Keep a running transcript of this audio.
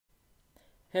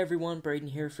Hey everyone, Braden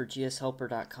here for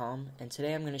GSHelper.com, and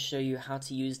today I'm going to show you how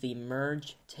to use the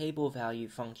mergeTableValue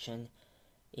function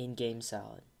in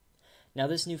GameSalad. Now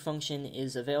this new function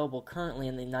is available currently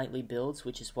in the nightly builds,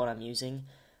 which is what I'm using,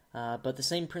 but the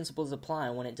same principles apply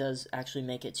when it does actually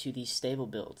make it to the stable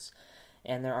builds.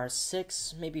 And there are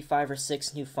maybe 5 or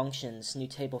 6 new functions, new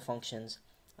table functions,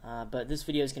 but this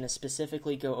video is going to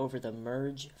specifically go over the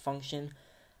merge function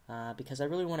because I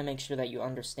really want to make sure that you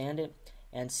understand it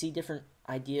and see different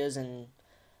ideas and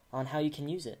on how you can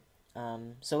use it.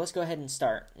 So let's go ahead and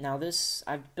start. Now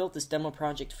I've built this demo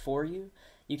project for you.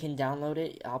 You can download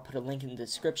it. I'll put a link in the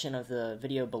description of the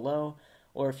video below,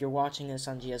 or if you're watching this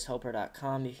on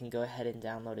GSHelper.com, you can go ahead and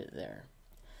download it there.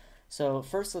 So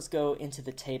first let's go into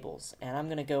the tables, and I'm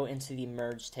going to go into the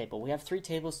merge table. We have 3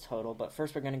 tables total, but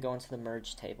first we're going to go into the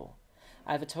merge table.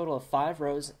 I have a total of 5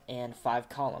 rows and 5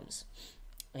 columns,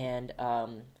 and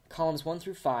columns 1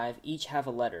 through 5 each have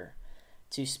a letter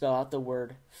to spell out the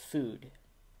word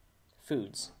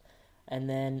foods. And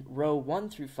then row 1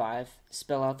 through 5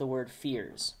 spell out the word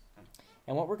fears.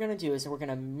 And what we're going to do is we're going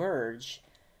to merge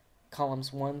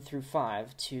columns 1 through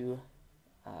 5 to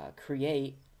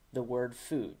create the word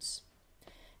foods.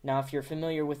 Now if you're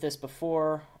familiar with this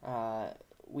before,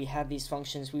 we had these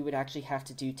functions. We would actually have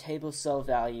to do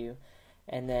tableMergeValue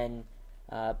and then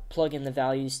plug in the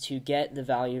values to get the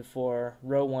value for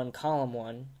row 1, column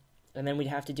 1, and then we'd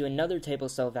have to do another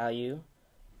tableMergeValue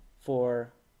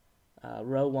for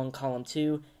row 1, column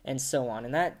 2, and so on.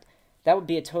 And that would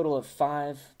be a total of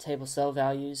 5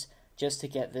 tableMergeValues just to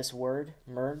get this word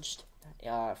merged.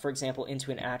 For example,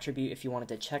 into an attribute if you wanted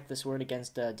to check this word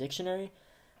against a dictionary,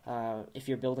 if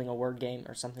you're building a word game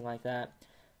or something like that.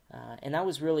 And that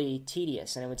was really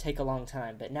tedious and it would take a long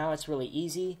time, but now it's really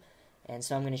easy. And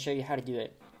so I'm going to show you how to do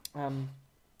it.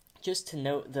 Just to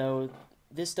note, though,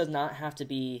 this does not have to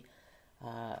be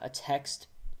a text,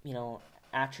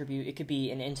 attribute. It could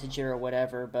be an integer or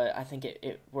whatever, but I think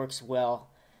it works well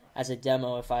as a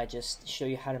demo if I just show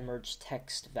you how to merge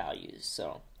text values.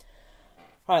 So,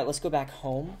 all right, let's go back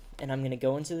home, and I'm going to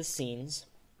go into the scenes,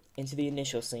 into the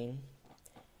initial scene,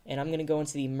 and I'm going to go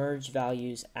into the merge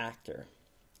values actor.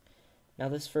 Now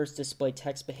this first display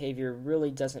text behavior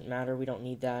really doesn't matter. We don't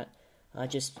need that. I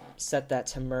just set that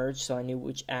to merge so I knew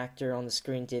which actor on the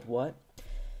screen did what.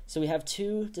 So we have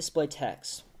 2 display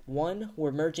texts. One,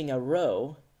 we're merging a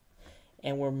row,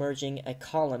 and we're merging a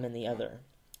column in the other.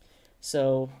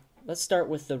 So let's start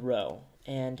with the row.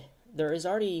 And there is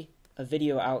already a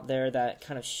video out there that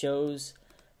kind of shows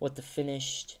what the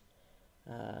finished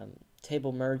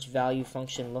tableMergeValue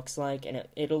function looks like, and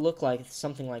it'll look like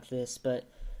something like this, but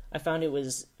I found it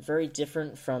was very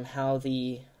different from how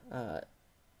the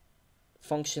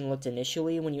function looked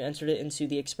initially when you entered it into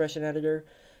the expression editor.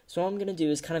 So what I'm going to do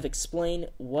is kind of explain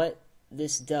what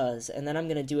this does, and then I'm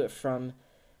going to do it from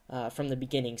the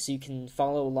beginning so you can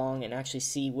follow along and actually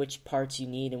see which parts you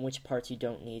need and which parts you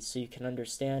don't need so you can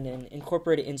understand and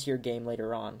incorporate it into your game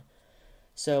later on.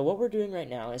 So what we're doing right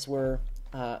now is we're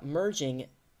merging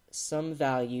some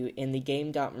value in the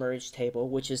game.merge table,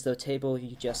 which is the table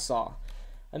you just saw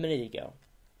a minute ago.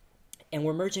 And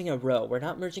we're merging a row. We're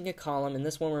not merging a column. In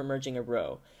this one, we're merging a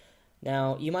row.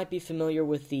 Now, you might be familiar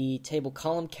with the table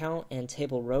column count and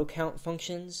table row count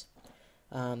functions.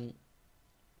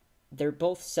 They're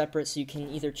both separate, so you can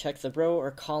either check the row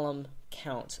or column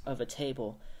count of a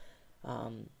table.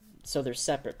 So they're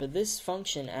separate. But this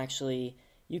function, actually,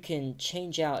 you can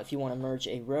change out if you want to merge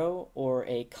a row or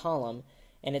a column.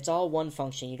 And it's all one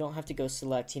function. You don't have to go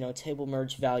select,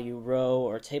 tableMergeValue row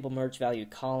or tableMergeValue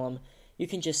column. You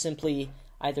can just simply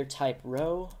either type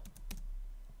row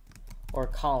or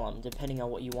column, depending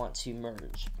on what you want to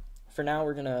merge. For now,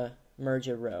 we're going to merge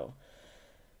a row.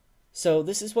 So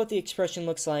this is what the expression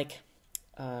looks like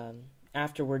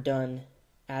after we're done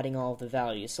adding all of the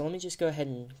values. So let me just go ahead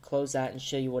and close that and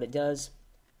show you what it does.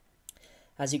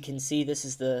 As you can see, this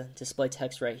is the display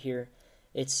text right here.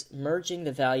 It's merging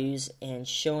the values and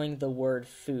showing the word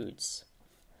foods,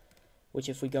 which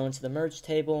if we go into the merge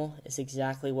table is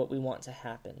exactly what we want to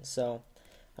happen. So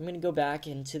I'm going to go back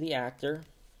into the actor,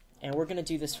 and we're going to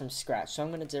do this from scratch. So I'm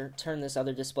going to turn this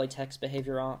other display text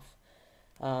behavior off.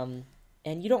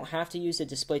 And you don't have to use a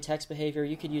display text behavior.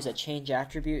 You could use a change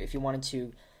attribute if you wanted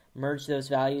to merge those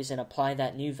values and apply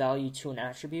that new value to an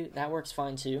attribute. That works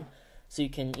fine too. So you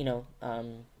can,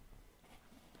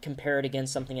 compare it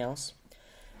against something else.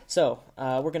 So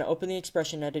we're going to open the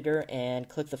expression editor and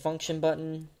click the function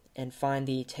button and find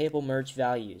the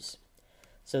tableMergeValues.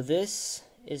 So this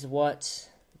is what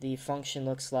the function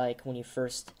looks like when you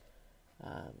first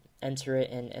enter it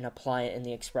and apply it in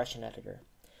the expression editor.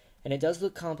 And it does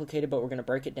look complicated, but we're going to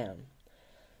break it down.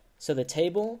 So the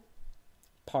table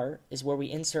part is where we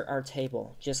insert our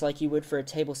table, just like you would for a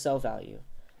table cell value,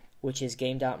 which is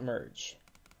game.merge.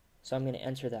 So I'm going to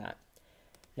enter that.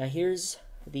 Now here's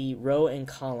the row and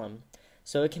column.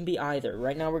 So it can be either.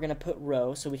 Right now we're going to put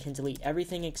row, so we can delete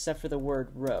everything except for the word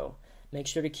row. Make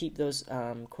sure to keep those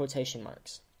quotation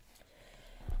marks.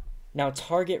 Now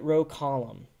target row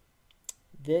column.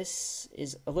 This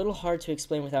is a little hard to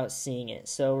explain without seeing it.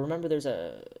 So remember, there's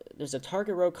a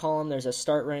target row column, there's a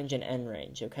start range and end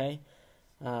range, okay?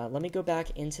 Let me go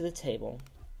back into the table.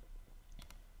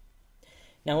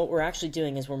 Now what we're actually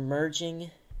doing is we're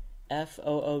merging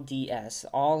FOODS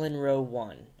all in row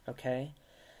 1, okay?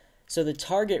 So the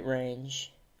target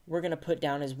range we're going to put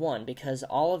down as 1 because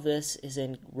all of this is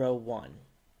in row 1.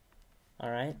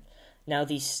 Alright? Now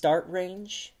the start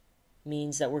range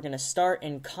means that we're going to start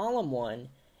in column 1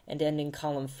 and end in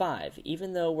column 5.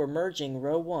 Even though we're merging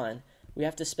row 1, we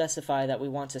have to specify that we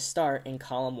want to start in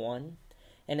column 1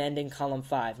 and end in column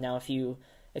 5. Now if you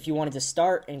wanted to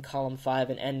start in column 5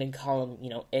 and end in column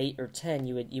 8 or 10,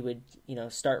 you would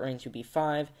start range would be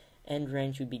 5, end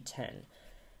range would be 10.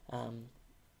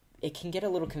 It can get a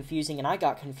little confusing, and I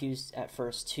got confused at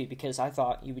first too because I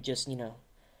thought you would just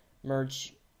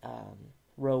merge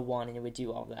row 1 and it would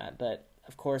do all that. But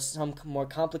of course, some more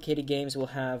complicated games will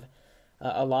have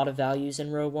a lot of values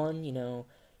in row 1.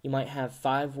 You might have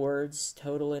 5 words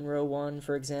total in row 1,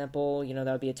 for example. That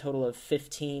would be a total of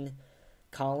 15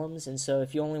 columns. And so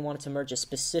if you only wanted to merge a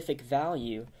specific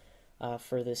value,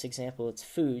 for this example, it's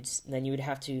foods, then you would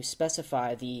have to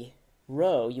specify the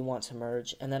row you want to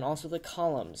merge, and then also the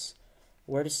columns,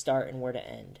 where to start and where to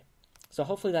end. So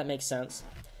hopefully that makes sense.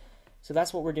 So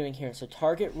that's what we're doing here. So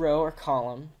target row or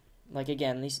column, like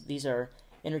again, these are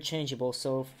interchangeable.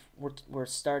 So if we're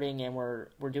starting and we're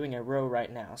doing a row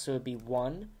right now. So it would be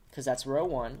 1, because that's row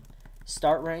 1.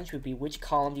 Start range would be which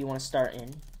column do you want to start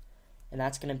in, and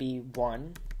that's going to be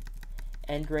 1.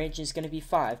 End range is going to be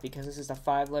 5 because this is a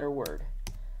 5-letter word.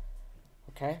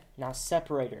 Okay, now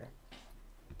separator.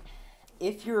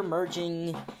 If you're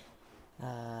merging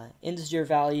integer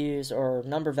values or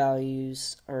number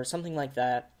values or something like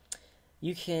that,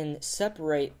 you can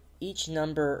separate each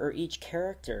number or each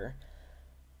character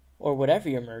or whatever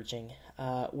you're merging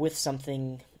with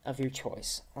something of your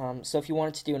choice. So if you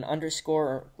wanted to do an underscore,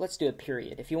 or let's do a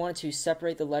period. If you wanted to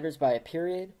separate the letters by a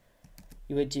period,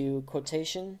 you would do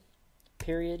quotation,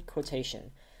 period, quotation.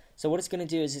 So what it's going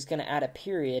to do is it's going to add a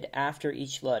period after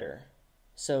each letter.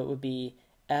 So it would be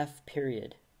F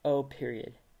period, O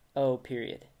period, O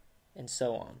period, and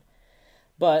so on.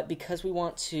 But because we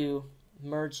want to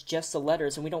merge just the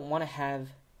letters and we don't want to have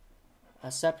a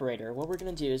separator, what we're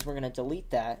going to do is we're going to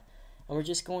delete that, and we're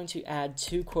just going to add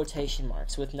 2 quotation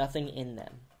marks with nothing in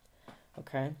them.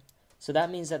 Okay? So that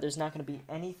means that there's not going to be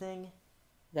anything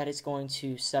that it's going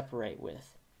to separate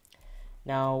with.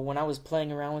 Now, when I was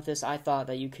playing around with this, I thought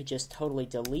that you could just totally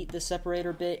delete the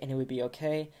separator bit and it would be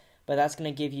okay, but that's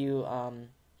going to give you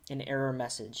an error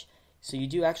message. So you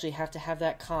do actually have to have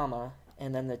that comma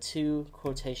and then the 2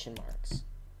 quotation marks.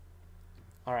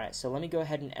 Alright, so let me go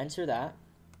ahead and enter that.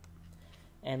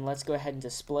 And let's go ahead and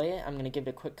display it. I'm going to give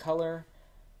it a quick color.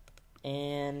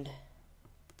 And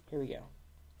here we go.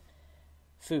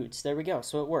 Foods. There we go.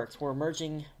 So it works. We're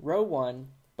merging row 1,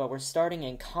 but we're starting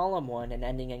in column 1 and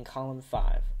ending in column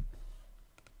 5.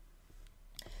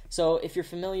 So if you're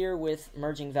familiar with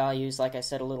merging values, like I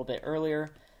said a little bit earlier,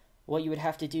 what you would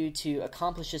have to do to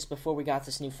accomplish this before we got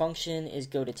this new function is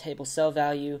go to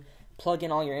tableCellValue, plug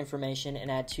in all your information,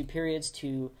 and add 2 periods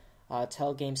to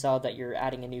tell GameSalad that you're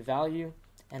adding a new value,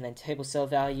 and then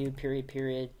tableCellValue, period,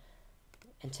 period,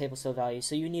 and tableCellValue.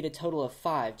 So you need a total of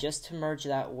 5 just to merge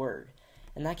that word.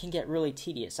 And that can get really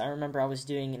tedious. I remember I was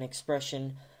doing an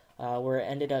expression where it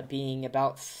ended up being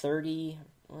about 30,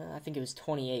 well, I think it was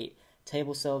 28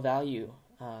 tableCellValue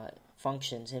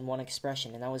functions in one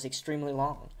expression, and that was extremely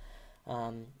long.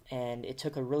 And it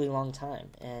took a really long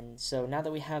time. And so now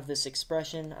that we have this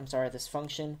this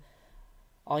function,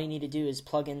 all you need to do is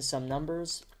plug in some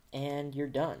numbers and you're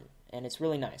done. And it's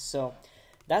really nice. So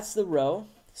that's the row.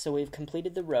 So we've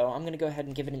completed the row. I'm going to go ahead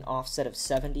and give it an offset of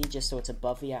 70 just so it's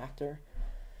above the actor.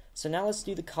 So now let's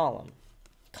do the column.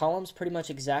 Column's pretty much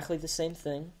exactly the same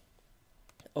thing.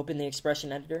 Open the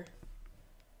expression editor.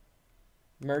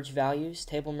 Merge values,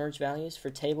 table merge values. For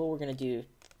table, we're going to do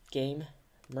game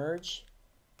merge.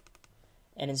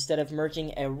 And instead of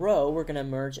merging a row, we're going to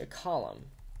merge a column.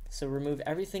 So remove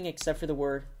everything except for the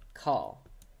word call.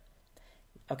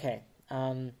 Okay,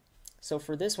 so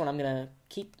for this one, I'm going to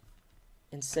keep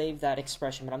and save that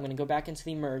expression, but I'm going to go back into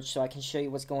the merge so I can show you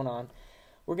what's going on.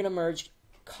 We're going to merge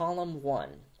column 1.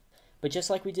 But just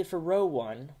like we did for row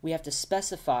 1, we have to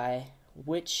specify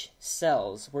which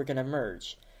cells we're going to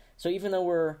merge. So even though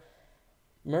we're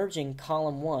merging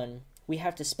column 1, we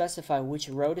have to specify which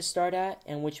row to start at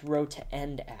and which row to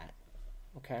end at.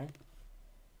 Okay?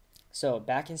 So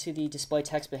back into the display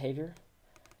text behavior.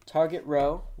 Target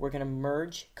row, we're going to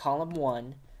merge column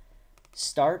 1,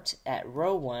 start at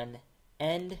row 1,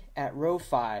 end at row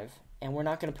 5, and we're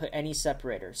not going to put any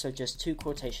separator, so just 2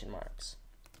 quotation marks.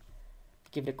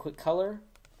 Give it a quick color,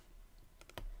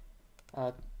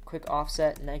 quick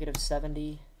offset,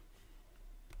 -70,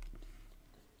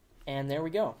 and there we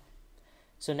go.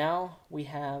 So now we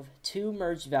have 2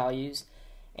 merged values,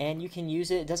 and you can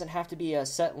use it. It doesn't have to be a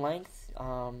set length.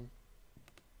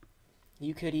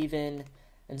 You could even,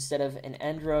 instead of an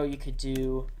end row, you could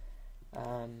do,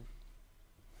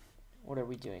 what are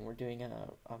we doing? We're doing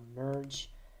a merge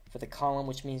for the column,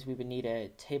 which means we would need a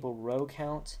table row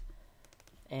count.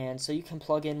 And so you can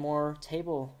plug in more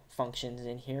table functions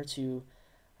in here to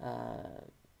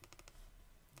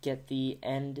get the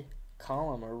end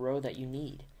column or row that you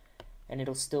need, and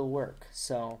it'll still work.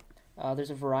 So there's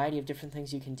a variety of different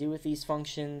things you can do with these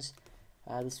functions.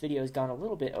 This video has gone a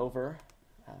little bit over,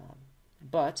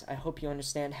 but I hope you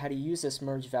understand how to use this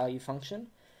merge value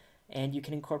function, and you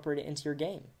can incorporate it into your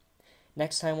game.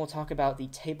 Next time we'll talk about the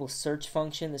table search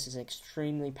function. This is an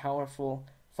extremely powerful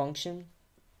function,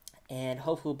 and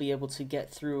hopefully we'll be able to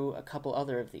get through a couple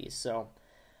other of these. So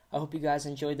I hope you guys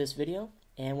enjoyed this video,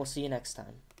 and we'll see you next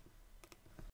time.